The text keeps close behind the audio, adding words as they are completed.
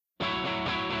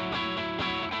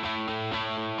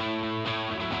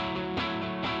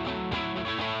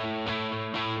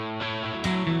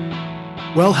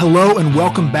Well, hello and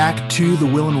welcome back to the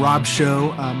Will and Rob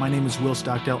Show. My name is Will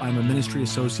Stockdale. I'm a ministry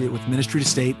associate with Ministry to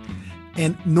State.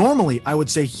 And normally I would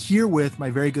say here with my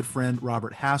very good friend,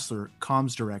 Robert Hassler,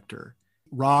 comms director.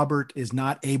 Robert is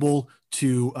not able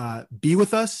to be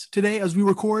with us today as we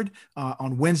record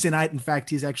on Wednesday night. In fact,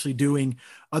 he's actually doing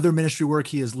other ministry work.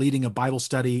 He is leading a Bible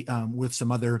study with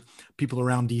some other people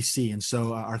around DC. And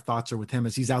so our thoughts are with him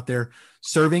as he's out there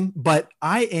serving. But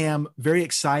I am very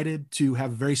excited to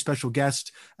have a very special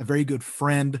guest, a very good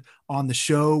friend on the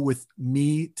show with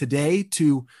me today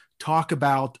to talk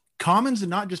about Commons, and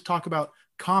not just talk about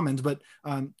Commons, but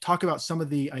talk about some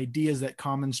of the ideas that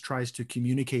Commons tries to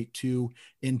communicate to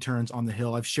interns on the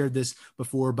Hill. I've shared this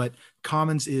before, but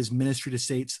Commons is Ministry to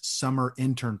State's summer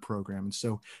intern program. And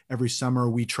so every summer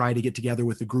we try to get together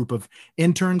with a group of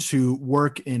interns who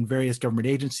work in various government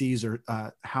agencies or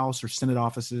House or Senate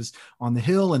offices on the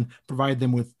Hill and provide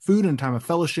them with food and time of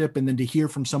fellowship, and then to hear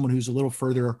from someone who's a little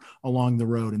further along the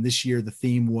road. And this year the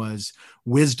theme was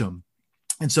wisdom.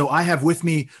 And so I have with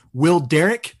me Will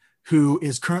Derrick, who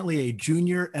is currently a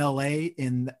junior LA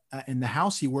in the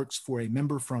House. He works for a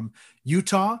member from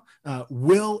Utah.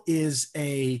 Will is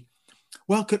I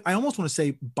almost want to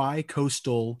say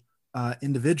bi-coastal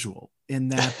individual in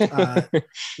that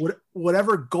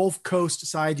whatever Gulf Coast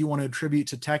side you want to attribute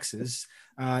to Texas,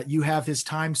 you have his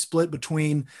time split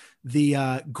between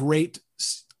the great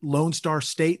Lone Star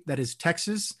State that is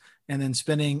Texas, and then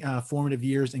spending formative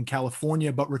years in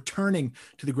California, but returning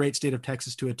to the great state of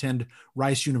Texas to attend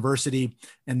Rice University.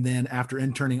 And then after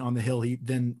interning on the Hill, he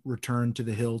then returned to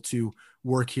the Hill to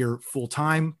work here full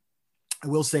time. I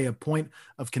will say a point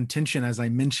of contention, as I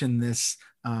mentioned this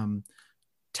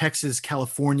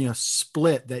Texas-California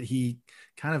split that he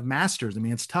kind of masters. I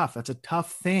mean, it's tough. That's a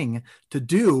tough thing to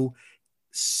do.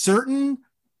 Certain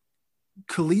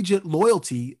collegiate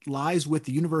loyalty lies with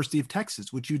the University of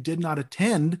Texas, which you did not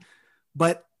attend,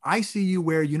 but I see you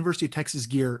wear University of Texas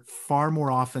gear far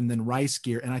more often than Rice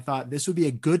gear. And I thought this would be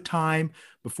a good time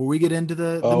before we get into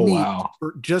the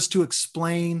meat just to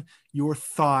explain your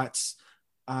thoughts.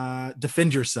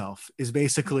 Defend yourself is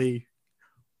basically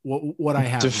what I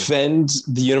have. Defend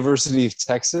the University of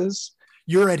Texas?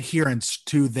 Your adherence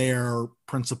to their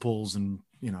principles and,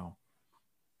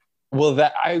 Well,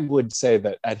 that I would say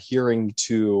that adhering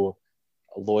to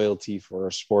a loyalty for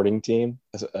a sporting team,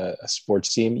 a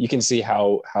sports team, you can see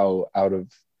how out of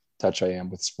touch I am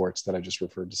with sports that I just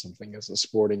referred to something as a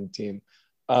sporting team.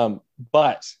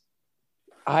 But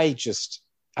I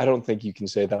don't think you can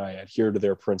say that I adhere to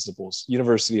their principles.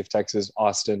 University of Texas,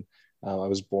 Austin. I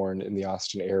was born in the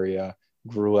Austin area,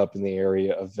 grew up in the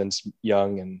area of Vince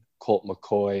Young and Colt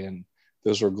McCoy, and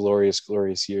those were glorious,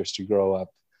 glorious years to grow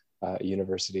up.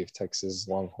 University of Texas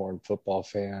Longhorn football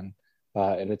fan,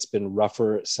 and it's been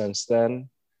rougher since then,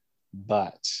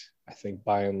 but I think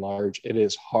by and large it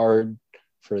is hard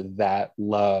for that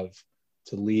love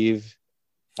to leave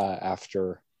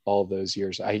after all those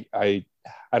years. I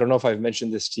don't know if I've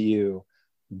mentioned this to you,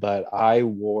 but I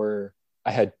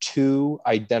had two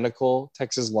identical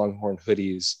Texas Longhorn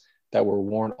hoodies that were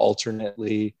worn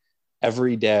alternately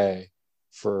every day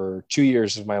for 2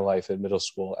 years of my life at middle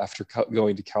school after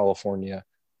going to California.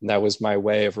 And that was my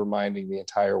way of reminding the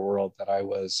entire world that I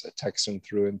was a Texan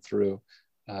through and through,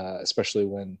 especially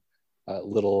when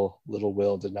little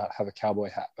Will did not have a cowboy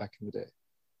hat back in the day.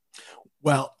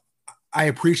 Well, I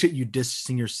appreciate you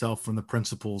distancing yourself from the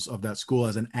principles of that school.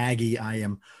 As an Aggie, I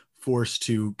am forced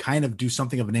to kind of do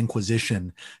something of an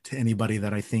inquisition to anybody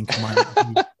that I think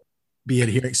might be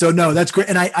adhering. So no, that's great.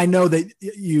 And I know that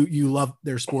you love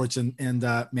their sports and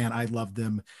man, I loved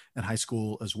them in high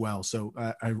school as well. So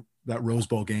that Rose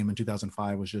Bowl game in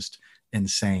 2005 was just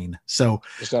insane. So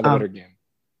it's not a better game,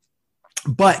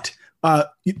 but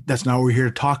that's not what we're here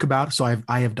to talk about. So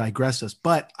I have digressed us,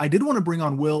 but I did want to bring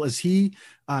on Will as he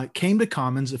came to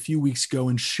Commons a few weeks ago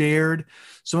and shared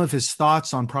some of his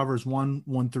thoughts on Proverbs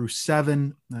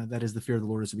 1:1-7. That is, the fear of the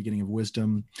Lord is the beginning of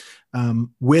wisdom,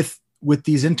 with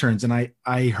these interns. And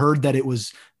I heard that it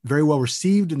was very well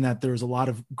received and that there was a lot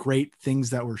of great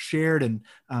things that were shared and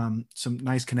some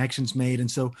nice connections made. And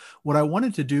so what I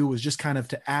wanted to do was just kind of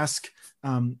to ask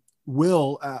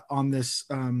Will on this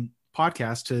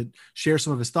podcast to share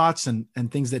some of his thoughts and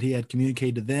things that he had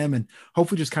communicated to them, and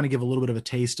hopefully just kind of give a little bit of a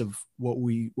taste of what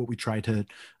we try to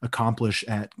accomplish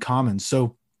at Commons.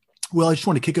 So Will, I just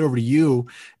want to kick it over to you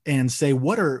and say,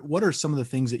 what are some of the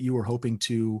things that you were hoping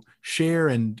to share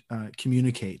and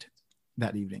communicate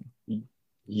that evening?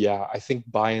 Yeah, I think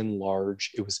by and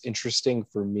large, it was interesting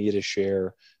for me to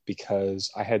share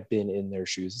because I had been in their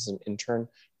shoes as an intern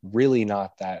really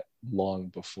not that long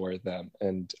before them.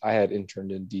 And I had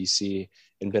interned in DC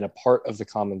and been a part of the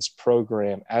Commons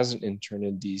program as an intern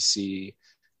in DC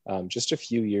just a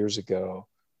few years ago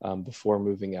before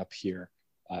moving up here.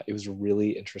 It was really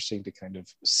interesting to kind of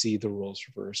see the roles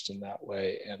reversed in that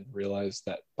way and realize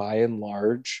that by and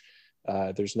large,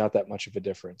 there's not that much of a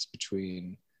difference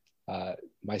between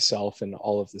myself and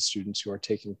all of the students who are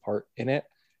taking part in it.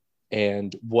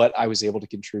 And what I was able to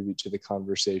contribute to the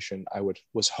conversation,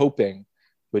 was hoping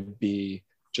would be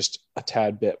just a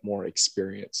tad bit more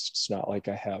experienced. It's not like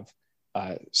I have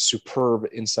superb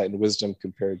insight and wisdom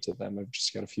compared to them. I've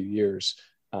just got a few years,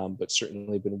 but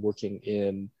certainly been working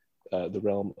in the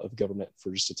realm of government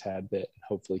for just a tad bit, and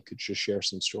hopefully could just share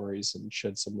some stories and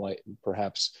shed some light and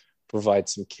perhaps provide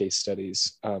some case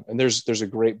studies. And there's a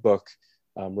great book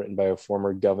written by a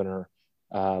former governor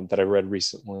that I read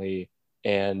recently.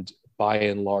 And by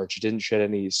and large, it didn't shed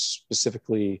any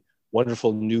specifically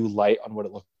wonderful new light on what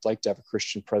it looked like to have a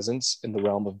Christian presence in the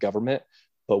realm of government.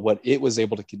 But what it was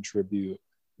able to contribute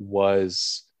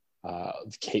was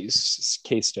case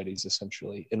studies,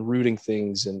 essentially, and rooting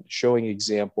things and showing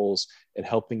examples and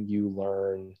helping you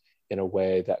learn in a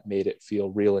way that made it feel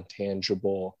real and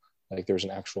tangible, like there's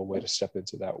an actual way to step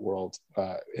into that world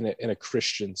in a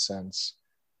Christian sense.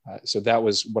 So that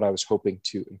was what I was hoping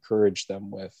to encourage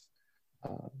them with.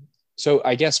 So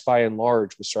I guess by and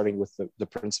large, we're starting with the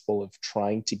principle of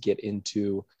trying to get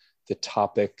into the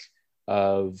topic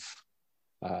of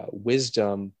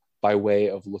wisdom by way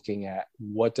of looking at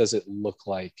what does it look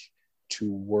like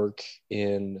to work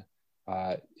in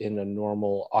a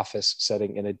normal office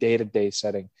setting, in a day-to-day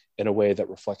setting, in a way that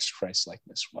reflects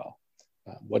Christ-likeness well.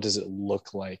 What does it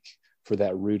look like for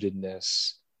that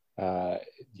rootedness,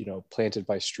 planted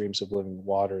by streams of living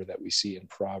water that we see in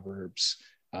Proverbs,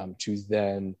 to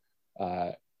then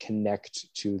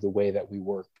connect to the way that we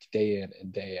work day in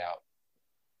and day out?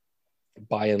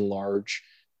 By and large,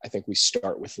 I think we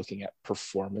start with looking at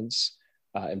performance.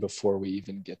 And before we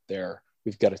even get there,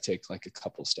 we've got to take like a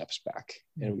couple steps back.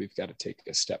 And we've got to take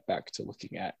a step back to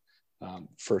looking at,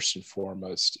 first and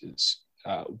foremost, is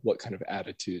what kind of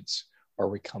attitudes are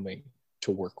we coming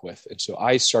to work with? And so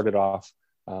I started off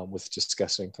with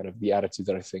discussing kind of the attitude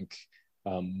that I think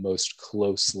most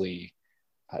closely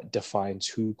defines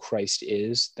who Christ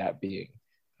is, that being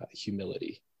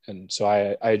humility. And so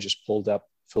I just pulled up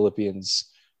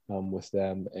Philippians with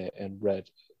them and read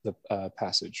the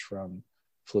passage from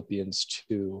Philippians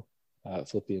 2,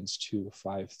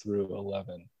 5 through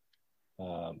 11,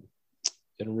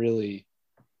 and really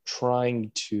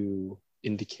trying to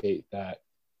indicate that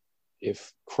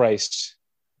if Christ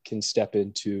can step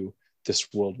into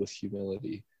this world with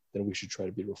humility, then we should try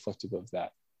to be reflective of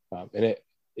that. And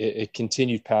it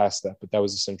continued past that, but that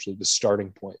was essentially the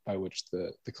starting point by which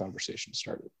the conversation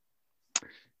started.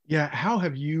 Yeah. How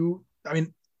have you, I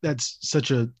mean, that's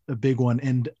such a big one.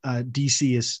 And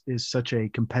DC is such a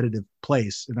competitive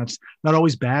place, and that's not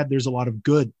always bad. There's a lot of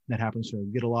good that happens there.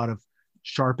 You get a lot of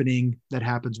sharpening that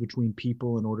happens between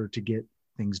people in order to get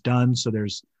things done. So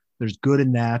there's good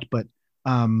in that, but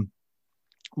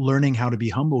learning how to be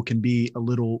humble can be a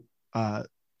little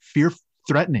fear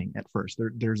threatening at first.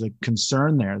 There's a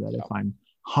concern there that if I'm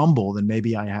humble, then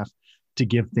maybe I have to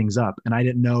give things up. And I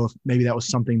didn't know if maybe that was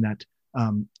something that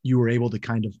you were able to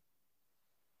kind of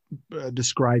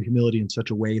describe humility in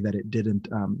such a way that it didn't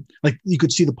like you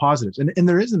could see the positives. And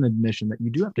there is an admission that you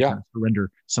do have to kind of surrender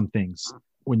some things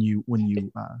when you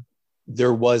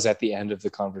there was, at the end of the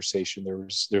conversation,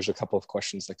 there's a couple of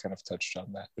questions that kind of touched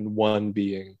on that. And one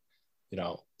being,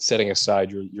 setting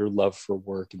aside your love for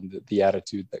work and the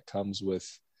attitude that comes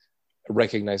with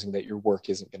recognizing that your work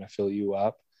isn't going to fill you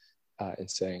up, and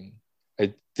saying,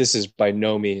 this is by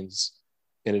no means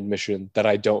an admission that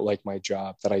I don't like my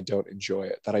job, that I don't enjoy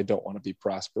it, that I don't want to be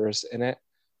prosperous in it.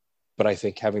 But I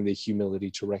think having the humility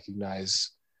to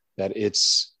recognize that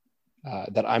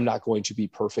that I'm not going to be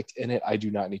perfect in it, I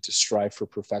do not need to strive for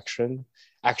perfection,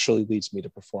 actually leads me to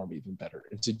perform even better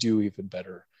and to do even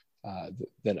better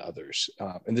than others.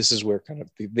 And this is where kind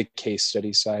of the case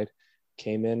study side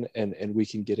came in, and we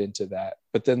can get into that.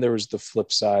 But then there was the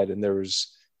flip side, and there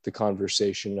was the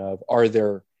conversation of, are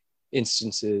there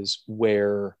instances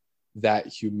where that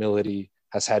humility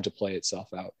has had to play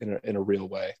itself out in a real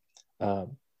way?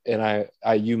 And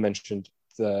you mentioned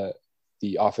the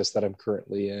office that I'm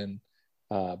currently in,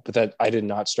 but that I did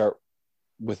not start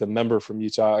with a member from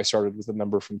Utah. I started with a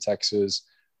member from Texas.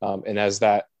 And as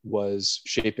that was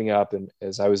shaping up, and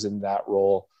as I was in that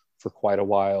role for quite a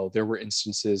while, there were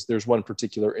instances. There's one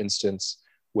particular instance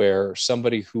where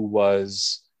somebody who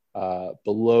was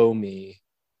below me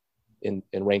in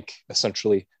rank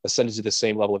essentially ascended to the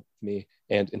same level of me,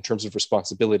 and in terms of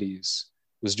responsibilities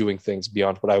was doing things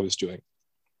beyond what I was doing.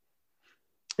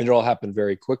 And it all happened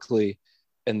very quickly,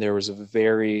 and there was a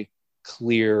very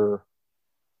clear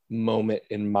moment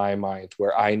in my mind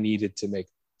where I needed to make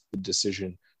the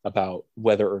decision about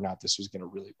whether or not this was going to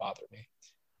really bother me.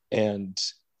 And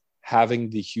having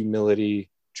the humility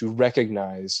to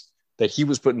recognize that he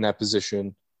was put in that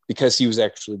position because he was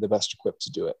actually the best equipped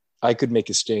to do it. I could make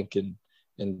a stink and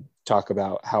talk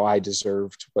about how I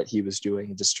deserved what he was doing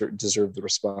and deserved the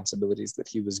responsibilities that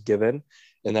he was given.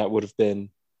 And that would have been,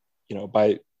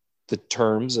 by the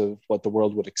terms of what the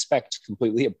world would expect,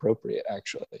 completely appropriate,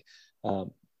 actually.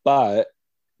 But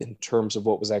in terms of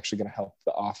what was actually going to help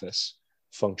the office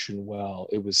function well,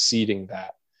 it was seeding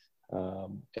that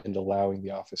and allowing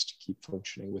the office to keep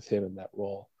functioning with him in that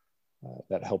role.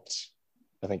 That helped,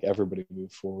 I think, everybody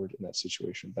move forward in that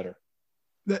situation better.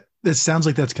 That sounds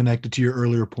like that's connected to your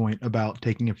earlier point about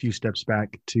taking a few steps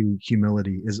back to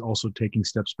humility, is also taking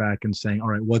steps back and saying, all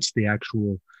right, what's the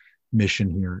actual mission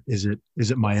here? Is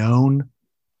it my own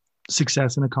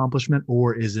success and accomplishment,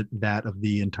 or is it that of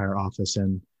the entire office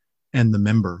and the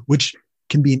member, which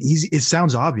can be it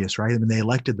sounds obvious, right? I mean, they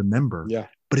elected the member, yeah,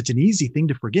 but it's an easy thing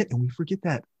to forget. And we forget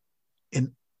that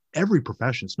in every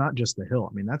profession. It's not just the Hill.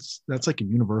 I mean, that's like a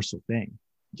universal thing.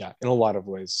 Yeah, in a lot of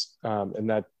ways. And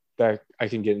that I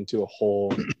can get into a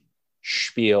whole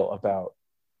spiel about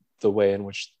the way in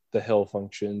which the Hill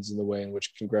functions and the way in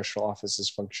which congressional offices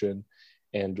function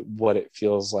and what it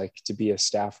feels like to be a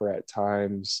staffer at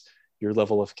times, your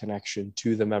level of connection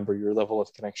to the member, your level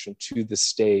of connection to the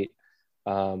state.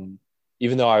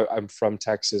 Even though I'm from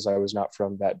Texas, I was not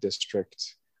from that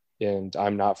district, and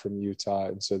I'm not from Utah.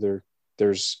 And so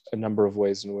there's a number of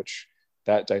ways in which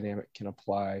that dynamic can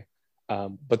apply.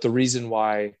 But the reason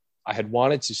why I had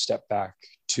wanted to step back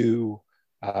to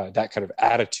that kind of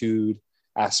attitude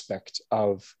aspect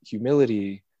of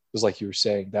humility was, like you were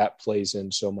saying, that plays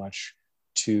in so much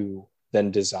to then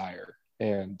desire.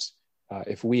 And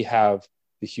if we have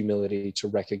the humility to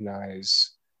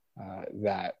recognize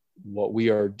that what we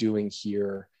are doing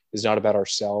here is not about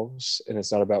ourselves, and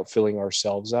it's not about filling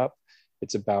ourselves up,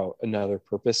 it's about another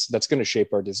purpose that's going to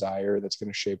shape our desire, that's going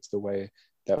to shape the way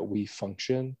that we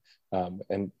function.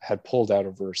 And had pulled out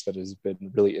a verse that has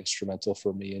been really instrumental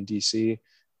for me in DC,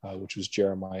 which was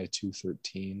Jeremiah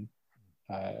 2:13.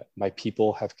 My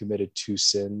people have committed two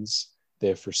sins. They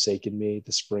have forsaken me,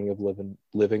 the spring of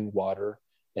living water,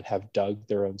 and have dug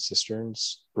their own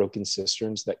cisterns, broken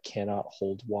cisterns that cannot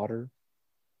hold water.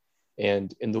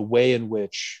 And in the way in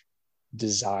which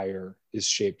desire is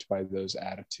shaped by those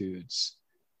attitudes,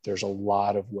 there's a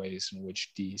lot of ways in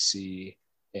which DC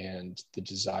and the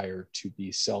desire to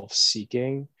be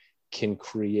self-seeking can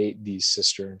create these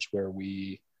cisterns where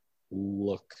we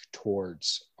look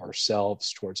towards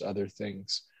ourselves, towards other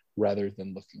things, rather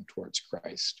than looking towards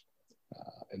Christ.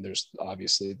 And there's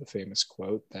obviously the famous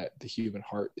quote that the human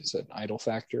heart is an idol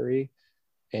factory,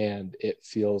 and it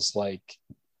feels like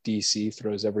DC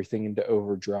throws everything into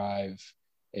overdrive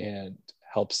and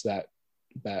helps that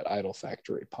idol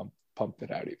factory pump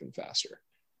it out even faster.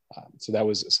 So that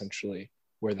was essentially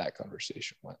where that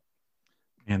conversation went.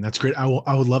 And that's great. I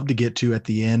would love to get to at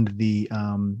the end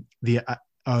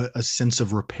a sense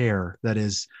of repair. That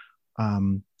is,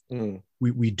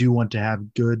 we do want to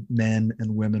have good men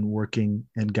and women working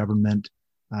in government.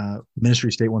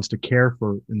 Ministry State wants to care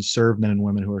for and serve men and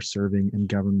women who are serving in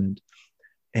government.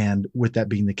 And with that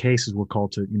being the case, is we're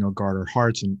called to guard our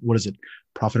hearts. And what is it?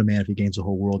 Profit a man if he gains the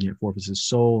whole world and yet forfeits his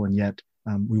soul. And yet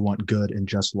we want good and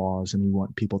just laws, and we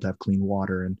want people to have clean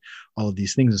water and all of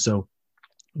these things. And so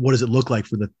what does it look like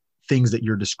for the things that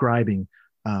you're describing,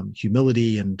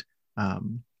 humility and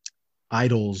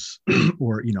idols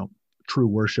or, true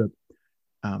worship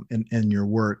and your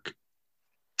work?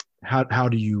 How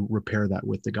do you repair that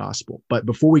with the gospel? But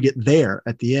before we get there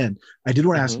at the end, I did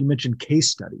want to ask, you mentioned case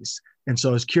studies. And so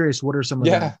I was curious, what are some of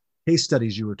the case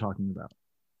studies you were talking about?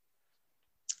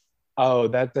 Oh,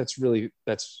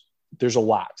 there's a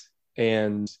lot.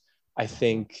 And I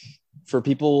think for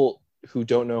people who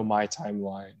don't know my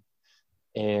timeline,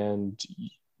 and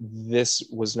this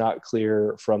was not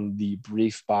clear from the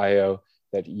brief bio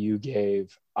that you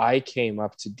gave, I came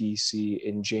up to DC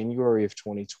in January of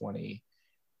 2020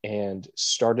 and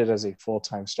started as a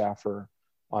full-time staffer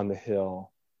on the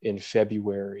Hill in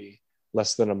February,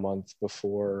 less than a month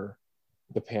before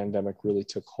the pandemic really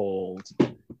took hold.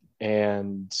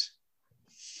 And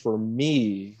for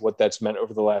me, what that's meant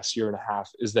over the last year and a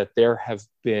half is that there have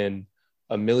been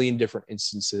a million different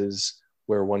instances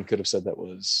where one could have said that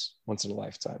was once in a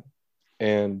lifetime.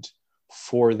 And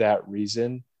for that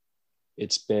reason,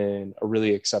 it's been a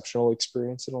really exceptional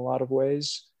experience in a lot of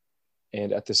ways.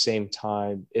 And at the same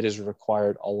time, it has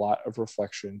required a lot of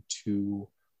reflection to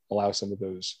allow some of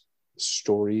those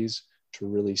stories to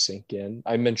really sink in.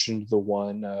 I mentioned the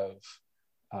one of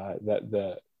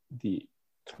that the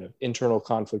kind of internal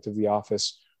conflict of the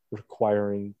office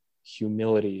requiring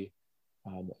humility.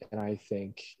 And I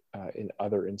think in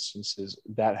other instances,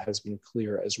 that has been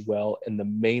clear as well. And the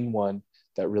main one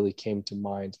that really came to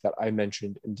mind that I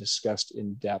mentioned and discussed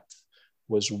in depth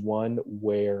was one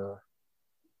where,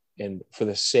 and for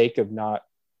the sake of not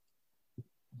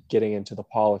getting into the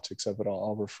politics of it all,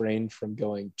 I'll refrain from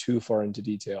going too far into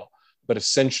detail. But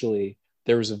essentially,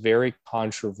 there was a very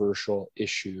controversial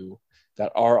issue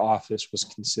that our office was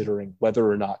considering whether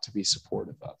or not to be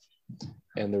supportive of.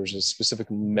 And there was a specific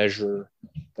measure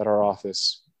that our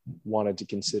office wanted to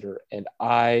consider. And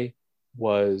I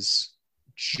was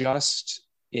just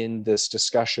in this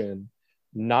discussion,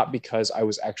 not because I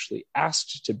was actually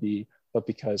asked to be, but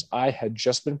because I had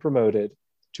just been promoted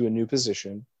to a new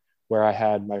position where I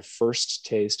had my first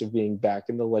taste of being back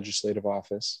in the legislative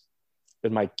office.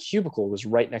 And my cubicle was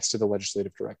right next to the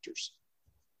legislative directors.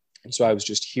 And so I was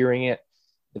just hearing it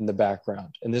in the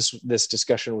background. And this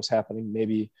discussion was happening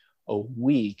maybe a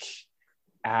week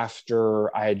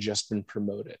after I had just been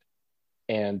promoted.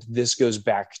 And this goes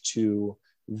back to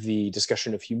the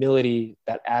discussion of humility,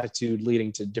 that attitude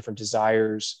leading to different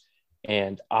desires.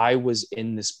 And I was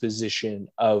in this position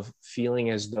of feeling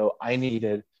as though I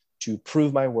needed to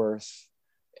prove my worth,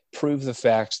 prove the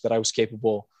fact that I was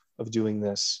capable of doing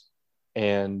this,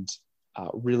 and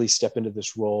really step into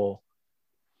this role,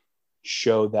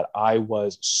 show that I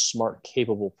was a smart,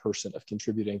 capable person of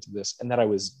contributing to this, and that I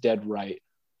was dead right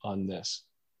on this.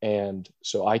 And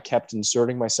so I kept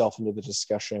inserting myself into the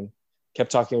discussion,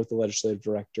 kept talking with the legislative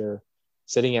director,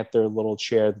 sitting at their little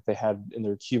chair that they had in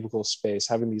their cubicle space,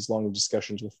 having these long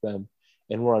discussions with them.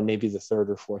 And we're on maybe the third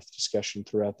or fourth discussion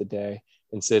throughout the day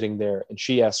and sitting there. And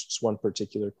she asks one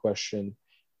particular question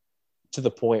to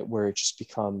the point where it just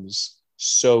becomes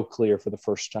so clear for the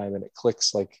first time, and it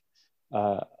clicks like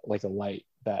a light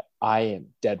that I am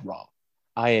dead wrong.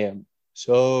 I am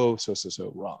so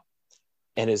wrong.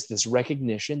 And it's this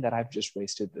recognition that I've just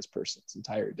wasted this person's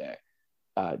entire day,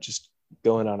 just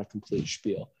going on a complete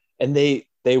spiel. And they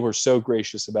were so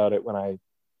gracious about it when I,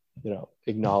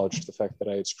 acknowledged the fact that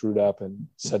I had screwed up and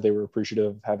said they were appreciative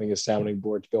of having a sounding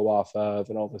board to go off of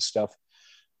and all this stuff.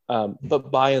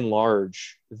 But by and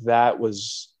large, that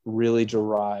was really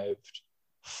derived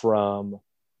from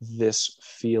this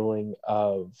feeling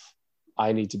of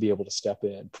I need to be able to step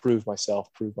in, prove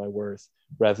myself, prove my worth,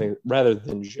 rather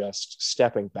than just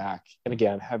stepping back. And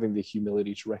again, having the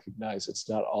humility to recognize it's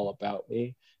not all about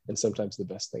me. And sometimes the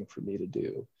best thing for me to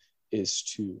do is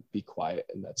to be quiet.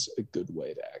 And that's a good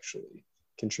way to actually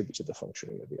contribute to the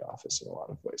functioning of the office in a lot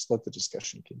of ways. Let the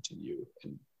discussion continue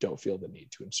and don't feel the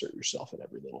need to insert yourself in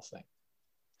every little thing.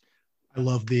 I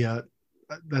love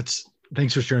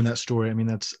thanks for sharing that story. I mean,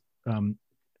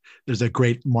 there's a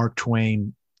great Mark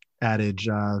Twain adage,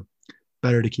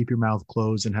 better to keep your mouth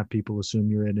closed and have people assume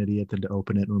you're an idiot than to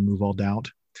open it and remove all doubt.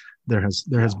 There has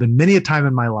been many a time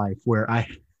in my life where I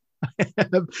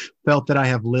have felt that I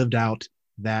have lived out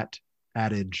that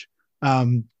adage.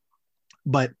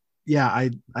 But yeah, I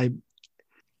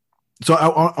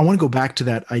want to go back to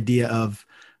that idea of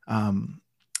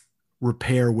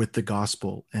repair with the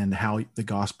gospel and how the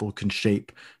gospel can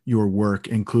shape your work,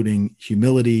 including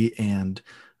humility and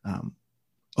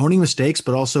owning mistakes,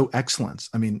 but also excellence.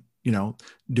 I mean,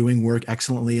 doing work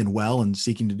excellently and well and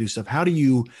seeking to do stuff. How do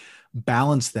you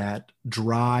balance that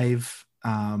drive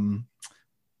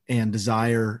and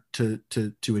desire to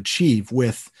achieve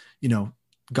with,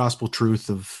 gospel truth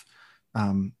of,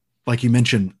 like you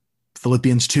mentioned,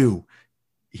 Philippians 2,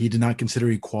 he did not consider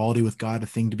equality with God a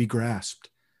thing to be grasped.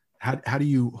 How do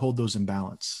you hold those in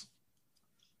balance?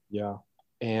 Yeah.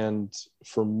 And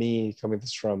for me, coming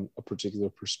this from a particular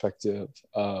perspective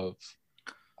of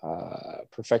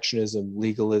perfectionism,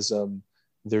 legalism,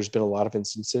 there's been a lot of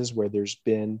instances where there's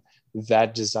been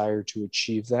that desire to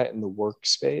achieve that in the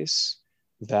workspace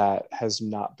that has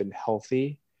not been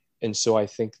healthy. And so I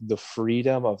think the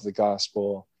freedom of the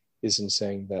gospel is in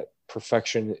saying that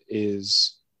perfection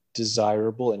is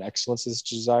desirable and excellence is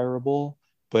desirable,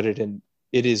 but it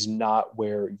is not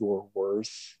where your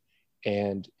worth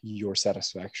and your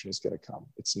satisfaction is going to come.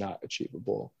 It's not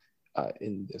achievable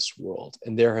in this world.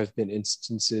 And there have been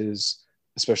instances,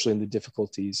 especially in the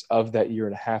difficulties of that year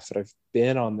and a half that I've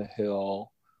been on the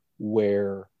Hill,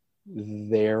 where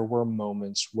there were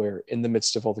moments where in the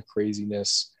midst of all the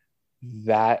craziness,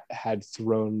 that had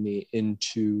thrown me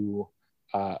into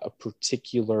a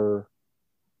particular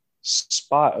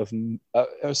spot of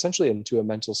essentially into a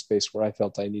mental space where I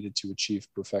felt I needed to achieve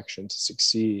perfection to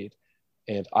succeed,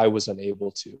 and I was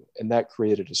unable to. And that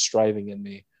created a striving in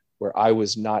me where I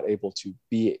was not able to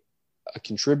be a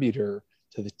contributor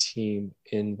to the team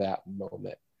in that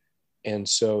moment. And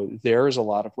so there's a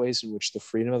lot of ways in which the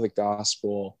freedom of the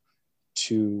gospel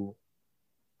to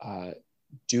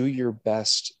do your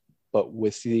best, but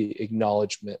with the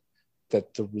acknowledgement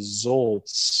that the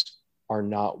results are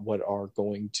not what are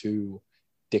going to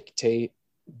dictate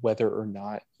whether or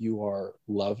not you are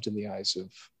loved in the eyes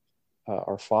of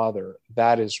our Father.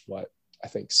 That is what I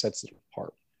think sets it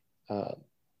apart.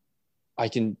 I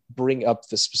can bring up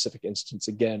the specific instance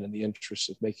again in the interest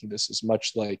of making this as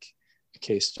much like a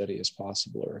case study as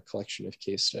possible, or a collection of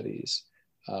case studies.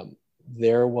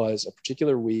 There was a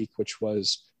particular week, which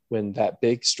was when that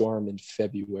big storm in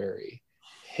February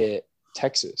hit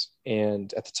Texas,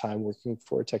 and at the time working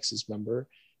for a Texas member,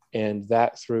 and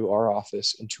that threw our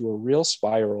office into a real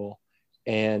spiral,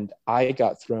 and I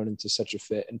got thrown into such a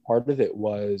fit. And part of it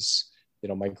was,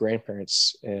 my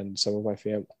grandparents and some of my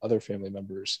other family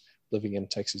members living in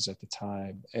Texas at the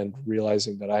time, and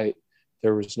realizing that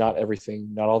there was not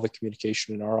all the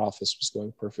communication in our office was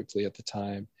going perfectly at the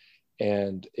time.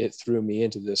 And it threw me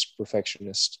into this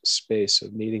perfectionist space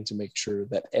of needing to make sure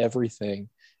that every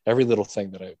little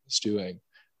thing that I was doing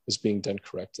was being done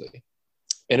correctly.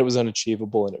 And it was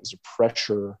unachievable. And it was a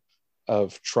pressure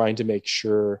of trying to make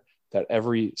sure that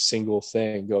every single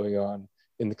thing going on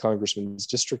in the congressman's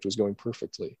district was going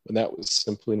perfectly. And that was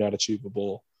simply not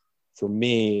achievable for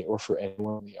me or for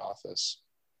anyone in the office.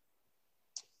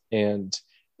 And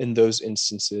in those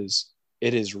instances,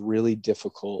 it is really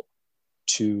difficult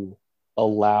to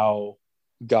allow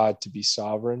God to be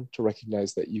sovereign, to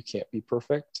recognize that you can't be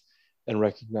perfect, and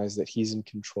recognize that he's in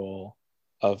control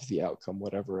of the outcome,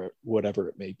 whatever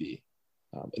it may be.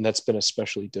 And that's been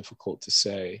especially difficult to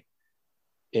say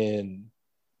in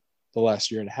the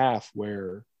last year and a half,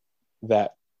 where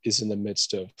that is in the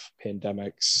midst of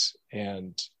pandemics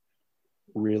and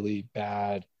really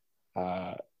bad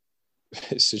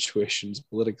situations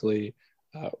politically,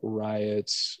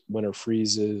 riots, winter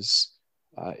freezes,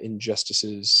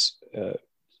 injustices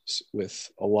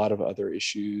with a lot of other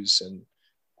issues, and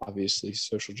obviously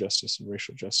social justice and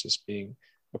racial justice being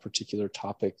a particular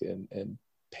topic and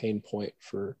pain point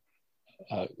for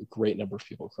a great number of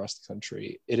people across the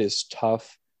country. It is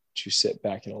tough to sit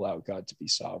back and allow God to be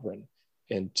sovereign,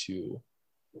 and to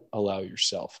allow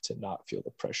yourself to not feel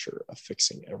the pressure of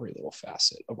fixing every little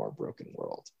facet of our broken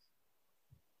world.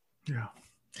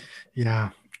 Yeah.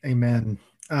 Amen.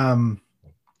 And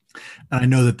I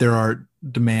know that there are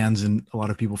demands, and a lot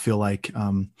of people feel like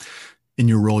in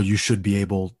your role, you should be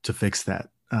able to fix that.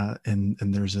 And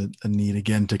there's a need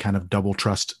again to kind of double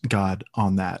trust God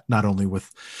on that, not only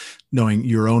with knowing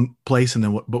your own place, and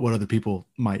then but what other people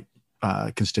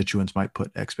constituents might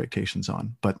put expectations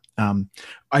on. But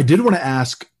I did want to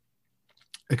ask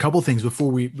a couple things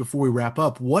before we wrap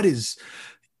up. What is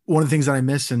one of the things that I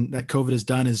miss and that COVID has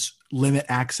done is limit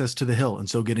access to the Hill, and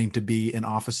so getting to be in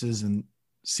offices and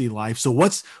see life. So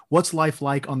what's life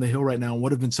like on the Hill right now?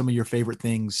 What have been some of your favorite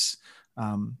things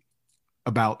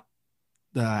about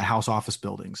the House office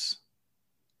buildings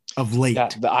of late?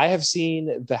 I have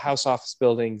seen the House office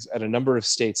buildings at a number of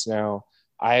states now.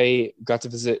 I got to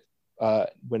visit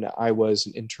when I was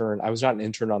an intern. I was not an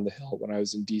intern on the Hill when I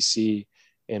was in DC,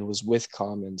 and was with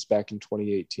Commons back in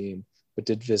 2018, but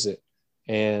did visit.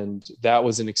 And that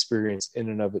was an experience in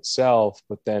and of itself,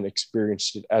 but then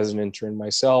experienced it as an intern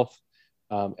myself,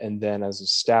 and then as a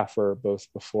staffer,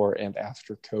 both before and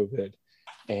after COVID.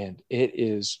 And it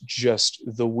is just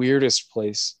the weirdest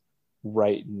place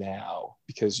right now,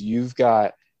 because you've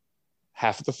got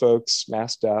half of the folks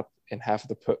masked up, and half of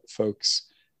the folks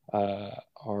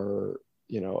are,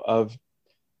 of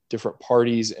different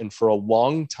parties. And for a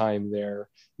long time there,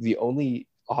 the only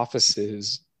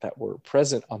offices that were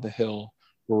present on the Hill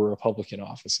were Republican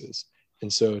offices.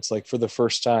 And so it's like, for the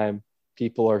first time,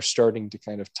 people are starting to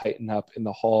kind of tighten up in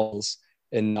the halls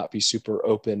and not be super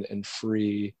open and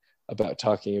free about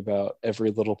talking about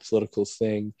every little political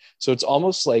thing. So it's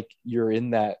almost like you're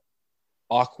in that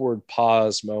awkward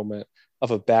pause moment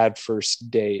of a bad first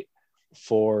date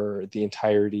for the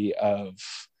entirety of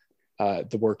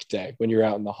the workday, when you're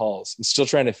out in the halls and still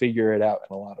trying to figure it out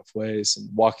in a lot of ways,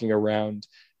 and walking around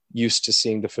used to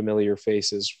seeing the familiar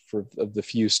faces of the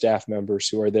few staff members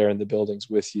who are there in the buildings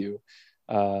with you.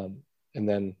 And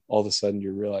then all of a sudden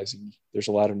you're realizing there's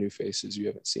a lot of new faces you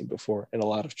haven't seen before, and a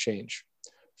lot of change.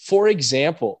 For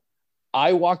example,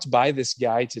 I walked by this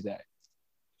guy today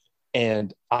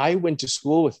And I went to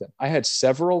school with him. I had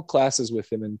several classes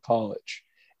with him in college,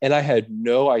 and I had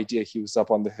no idea he was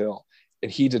up on the hill,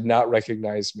 and he did not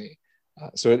recognize me.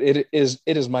 So it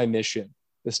is my mission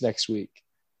this next week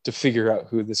to figure out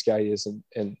who this guy is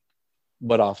and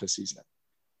what office he's in.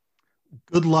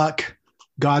 Good luck.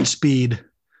 Godspeed.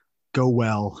 Go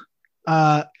well.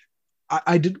 I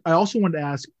also wanted to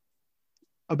ask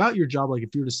about your job. Like,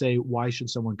 if you were to say, why should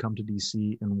someone come to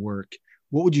DC and work?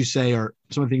 What would you say are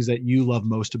some of the things that you love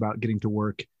most about getting to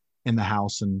work in the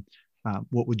house? And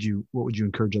what would you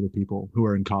encourage other people who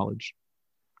are in college?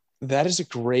 That is a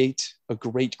great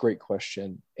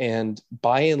question. And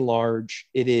by and large,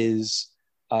 it is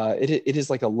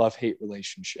like a love-hate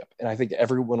relationship. And I think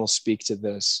everyone will speak to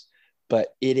this,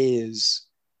 but it is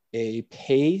a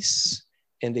pace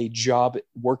and a job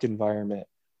work environment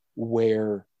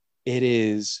where it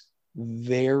is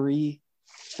very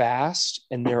fast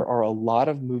and there are a lot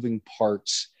of moving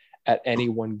parts at any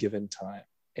one given time.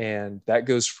 And that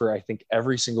goes for, I think,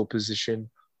 every single position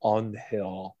on the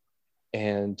Hill.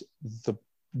 And the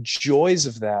joys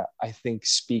of that, I think,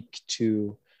 speak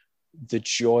to the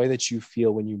joy that you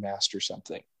feel when you master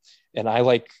something. And I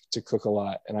like to cook a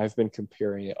lot, and I've been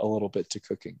comparing it a little bit to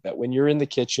cooking, that when you're in the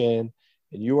kitchen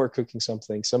and you are cooking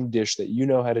something, some dish that you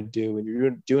know how to do, and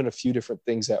you're doing a few different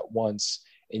things at once,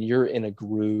 and you're in a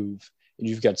groove, and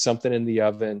you've got something in the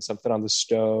oven, something on the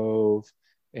stove,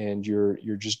 and you're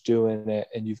just doing it,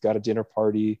 and you've got a dinner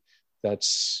party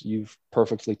you've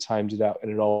perfectly timed it out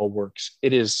and it all works.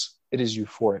 It is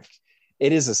euphoric.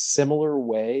 It is a similar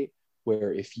way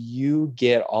where if you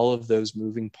get all of those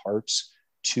moving parts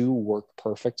to work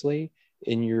perfectly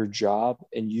in your job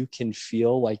and you can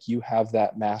feel like you have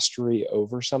that mastery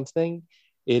over something,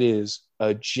 it is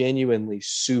a genuinely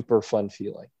super fun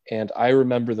feeling. And I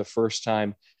remember the first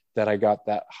time that I got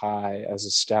that high as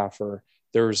a staffer,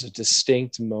 there was a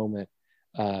distinct moment,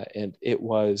 and it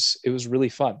was really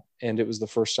fun. And it was the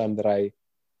first time that I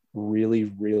really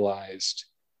realized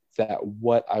that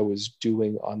what I was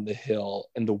doing on the Hill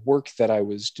and the work that I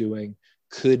was doing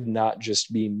could not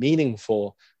just be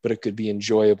meaningful, but it could be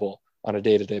enjoyable on a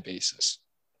day-to-day basis.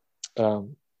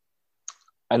 And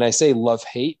I say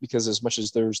love-hate because as much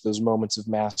as there's those moments of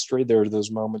mastery, there are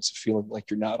those moments of feeling like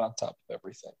you're not on top of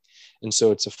everything. And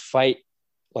so it's a fight,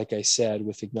 like I said,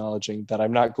 with acknowledging that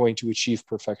I'm not going to achieve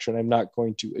perfection. I'm not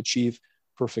going to achieve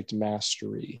perfect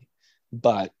mastery,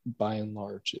 but by and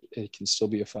large, it can still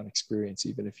be a fun experience,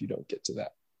 even if you don't get to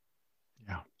that.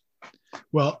 Yeah.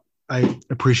 Well, I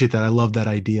appreciate that. I love that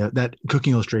idea. That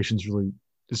cooking illustrations really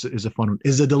is a fun one.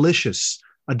 Is a delicious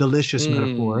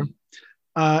metaphor.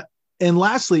 And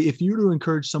lastly, if you were to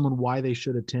encourage someone why they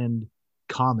should attend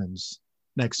Commons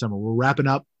next summer, we're wrapping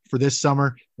up for this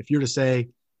summer. If you're to say,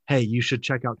 hey, you should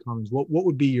check out Commons, what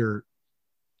would be your,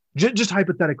 just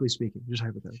hypothetically speaking,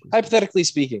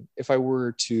 if I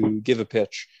were to give a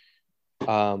pitch,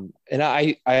 and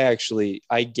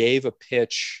I gave a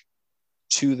pitch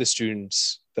to the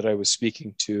students that I was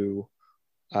speaking to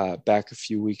back a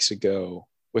few weeks ago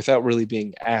without really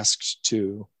being asked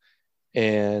to.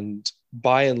 And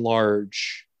by and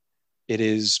large, it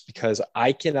is because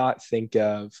I cannot think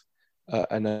of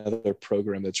another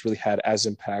program that's really had as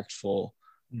impactful,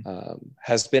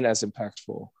 has been as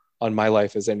impactful on my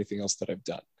life as anything else that I've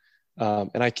done.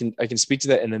 And I can speak to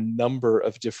that in a number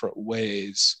of different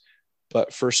ways.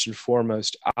 But first and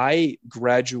foremost, I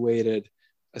graduated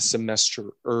a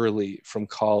semester early from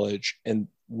college. And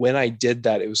when I did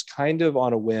that, it was kind of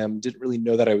on a whim, didn't really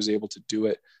know that I was able to do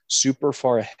it super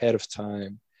far ahead of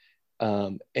time,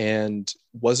 and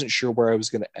wasn't sure where I was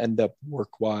going to end up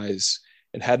work-wise,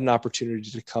 and had an opportunity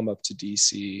to come up to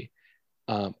DC,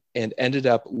 and ended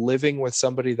up living with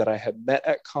somebody that I had met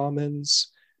at Commons,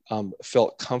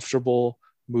 felt comfortable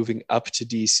moving up to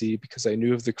DC because I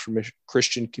knew of the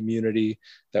Christian community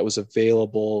that was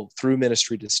available through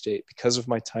Ministry to State. Because of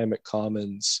my time at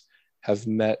Commons, have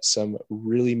met some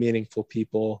really meaningful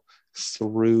people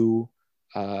through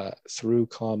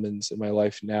Commons in my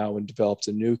life now, and developed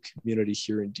a new community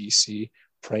here in DC,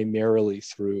 primarily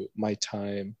through my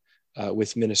time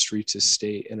with Ministry to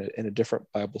State in a different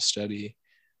Bible study.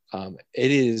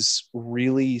 It is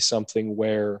really something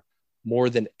where, more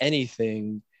than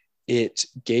anything, it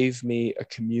gave me a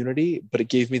community, but it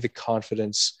gave me the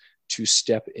confidence to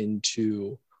step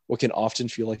into what can often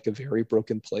feel like a very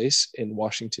broken place in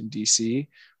Washington, D.C.,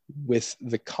 with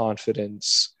the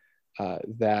confidence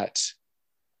that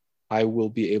I will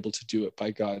be able to do it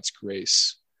by God's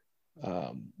grace,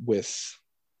 with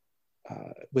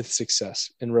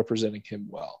success in representing Him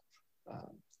well.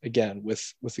 Again,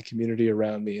 with the community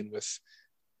around me and with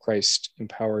Christ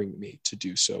empowering me to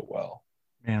do so well.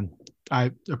 Man,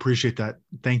 I appreciate that.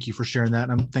 Thank you for sharing that.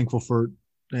 And I'm thankful for,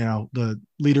 the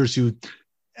leaders who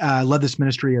led this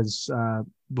ministry as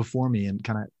before me and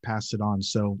kind of passed it on.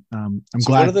 So I'm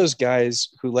So one of glad. those guys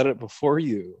who led it before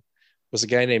you was a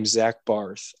guy named Zach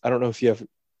Barth. I don't know if you have,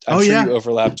 I'm Oh sure yeah. you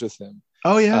overlapped with him.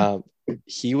 Oh yeah. Um,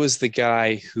 he was the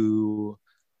guy who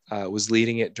was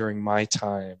leading it during my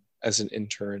time as an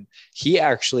intern. He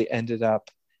actually ended up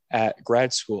at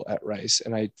grad school at Rice,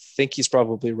 and I think he's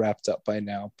probably wrapped up by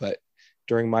now. But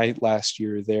during my last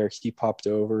year there, he popped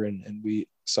over and we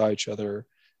saw each other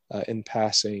in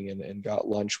passing and got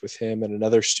lunch with him and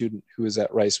another student who was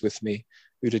at Rice with me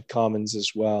who did Commons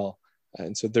as well.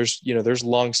 And so there's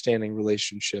long-standing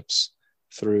relationships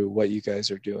through what you guys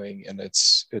are doing, and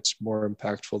it's more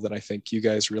impactful than I think you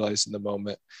guys realized in the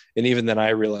moment, and even than I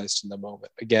realized in the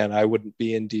moment. Again, I wouldn't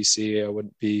be in DC, I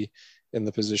wouldn't be in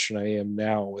the position I am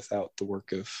now without the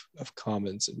work of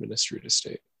Commons and Ministry to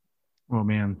State. Oh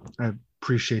man, I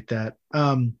appreciate that.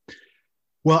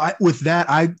 Well, with that,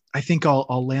 I think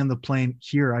I'll land the plane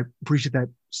here. I appreciate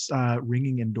that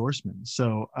ringing endorsement.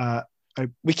 So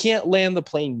We can't land the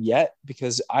plane yet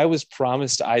because I was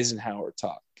promised Eisenhower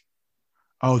talk.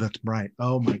 oh, that's right.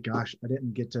 Oh my gosh, I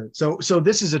didn't get to. So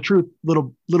this is a true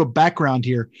little background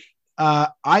here.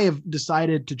 I have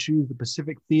decided to choose the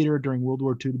Pacific Theater during World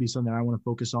War II to be something that I want to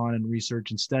focus on and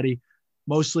research and study,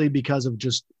 mostly because of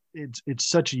just it's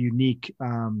such a unique.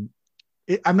 I'm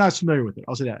not familiar with it.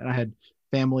 I'll say that. And I had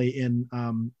family in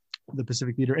the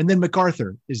Pacific Theater, and then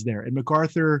MacArthur is there, and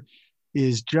MacArthur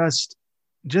is just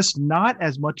not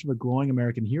as much of a glowing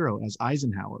American hero as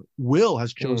Eisenhower. Will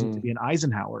has chosen to be an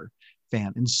Eisenhower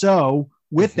fan, and so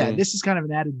with that, this is kind of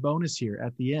an added bonus here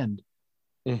at the end.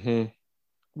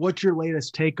 What's your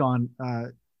latest take on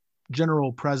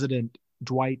General President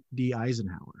Dwight D.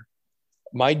 Eisenhower?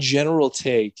 My general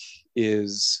take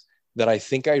is that I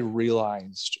think I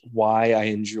realized why I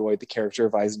enjoyed the character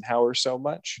of Eisenhower so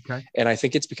much. Okay. And I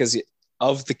think it's because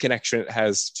of the connection it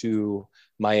has to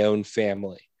my own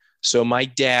family. So my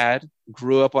dad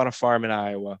grew up on a farm in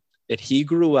Iowa, and he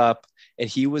grew up and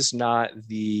he was not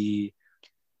the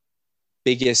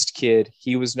biggest kid.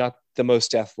 He was not the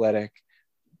most athletic,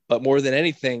 but more than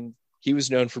anything, he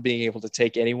was known for being able to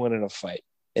take anyone in a fight.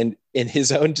 And in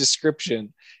his own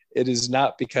description, it is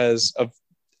not because of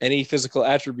any physical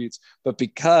attributes, but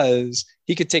because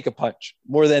he could take a punch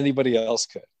more than anybody else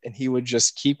could. And he would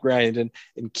just keep grinding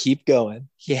and keep going.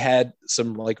 He had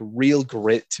some like real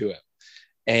grit to him.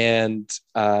 And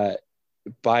by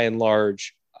and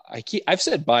large, I've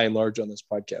said by and large on this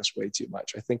podcast way too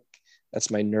much. I think that's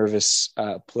my nervous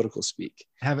political speak.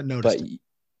 I haven't noticed. But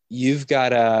you've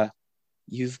got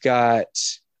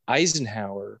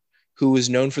Eisenhower, who was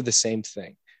known for the same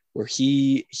thing, where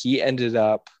he ended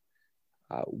up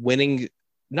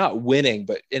not winning,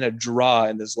 but in a draw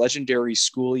in this legendary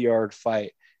schoolyard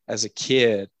fight as a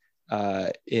kid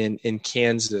in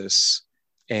Kansas,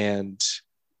 and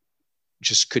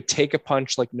just could take a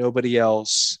punch like nobody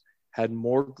else, had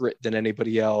more grit than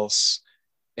anybody else.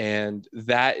 And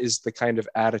that is the kind of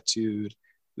attitude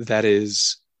that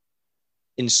is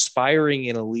inspiring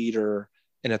in a leader.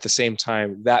 And at the same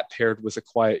time, that paired with a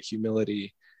quiet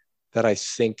humility that I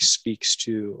think speaks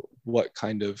to what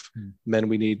kind of men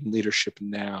we need in leadership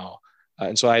now.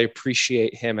 And so I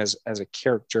appreciate him as a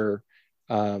character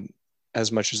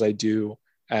as much as I do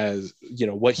as,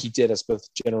 what he did as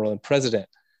both general and president.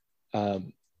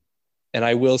 And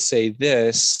I will say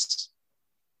this,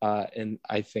 and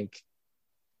I think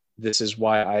this is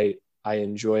why I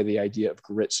enjoy the idea of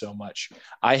grit so much.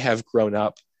 I have grown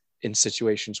up in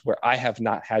situations where I have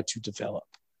not had to develop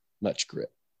much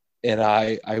grit. And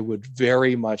I would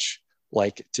very much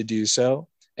like to do so.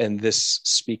 And this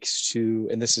speaks to,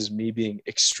 and this is me being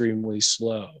extremely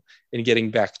slow in getting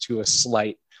back to a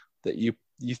slight that you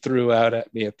threw out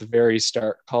at me at the very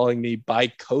start, calling me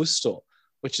bi-coastal,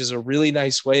 which is a really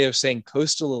nice way of saying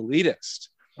coastal elitist.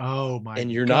 Oh my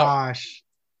and you're gosh.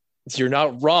 You're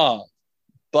not wrong,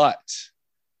 but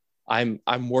I'm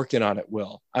working on it,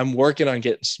 Will. I'm working on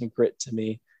getting some grit to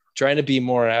me, trying to be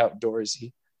more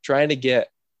outdoorsy, trying to get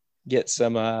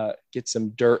some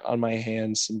dirt on my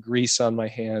hands, some grease on my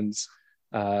hands.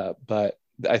 But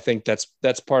I think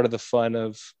that's part of the fun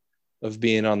of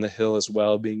being on the Hill as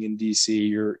well. Being in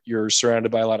DC, you're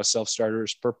surrounded by a lot of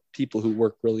self-starters, people who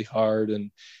work really hard, and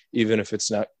even if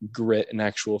it's not grit and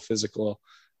actual physical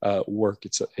work,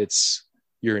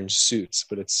 you're in suits,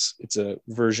 but it's a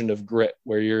version of grit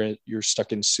where you're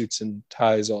stuck in suits and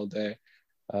ties all day.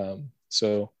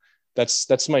 So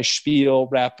that's my spiel,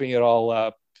 wrapping it all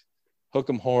up. hook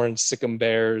 'em horns, sick 'em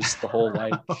bears, the whole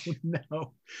like. Oh,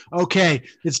 no. Okay,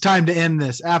 it's time to end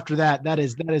this. After that, that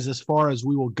is as far as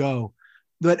we will go.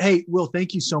 But hey, Will,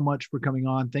 thank you so much for coming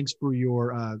on. Thanks for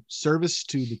your service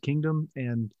to the kingdom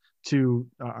and to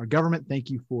our government. Thank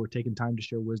you for taking time to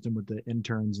share wisdom with the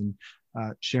interns and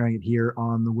sharing it here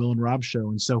on the Will and Rob Show.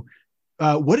 And so,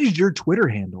 what is your Twitter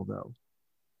handle, though?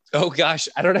 Oh gosh,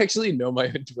 I don't actually know my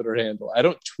own Twitter handle. I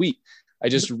don't tweet. I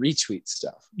just retweet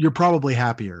stuff. You're probably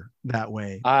happier that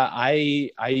way. I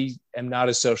am not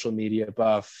a social media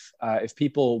buff. If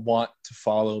people want to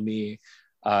follow me,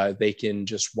 they can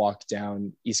just walk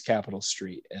down East Capitol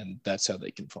Street, and that's how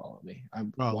they can follow me.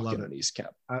 I'm walking on East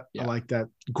Cap. I like that.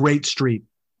 Great street,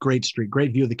 great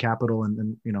view of the Capitol,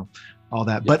 and all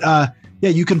that. Yeah.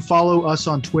 But you can follow us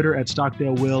on Twitter at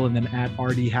Stockdale Will and then at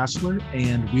RD Hassler,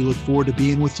 and we look forward to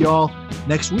being with y'all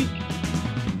next week.